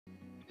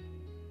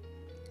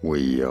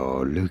We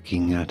are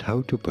looking at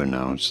how to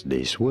pronounce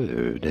this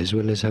word as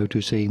well as how to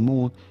say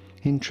more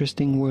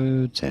interesting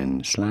words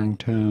and slang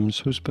terms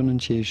whose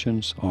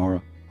pronunciations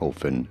are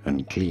often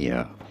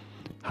unclear.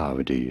 How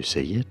do you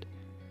say it?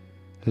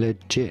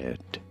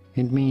 Legit.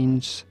 It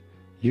means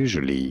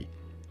usually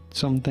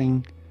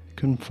something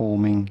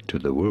conforming to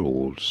the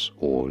rules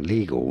or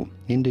legal.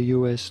 In the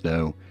US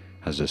though,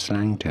 as a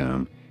slang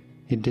term,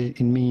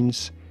 it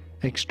means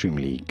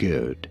extremely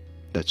good.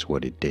 That's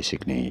what it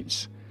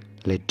designates.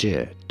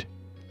 Legit.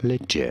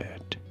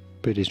 Legit.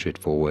 Pretty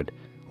straightforward.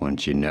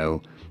 Once you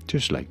know,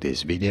 just like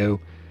this video,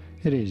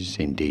 it is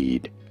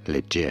indeed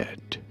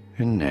legit.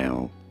 And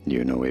now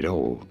you know it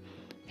all.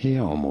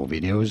 Here are more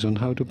videos on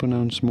how to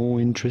pronounce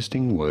more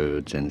interesting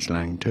words and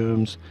slang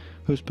terms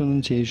whose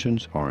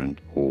pronunciations aren't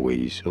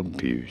always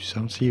obvious.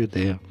 I'll see you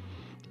there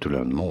to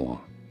learn more.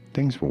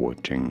 Thanks for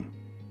watching.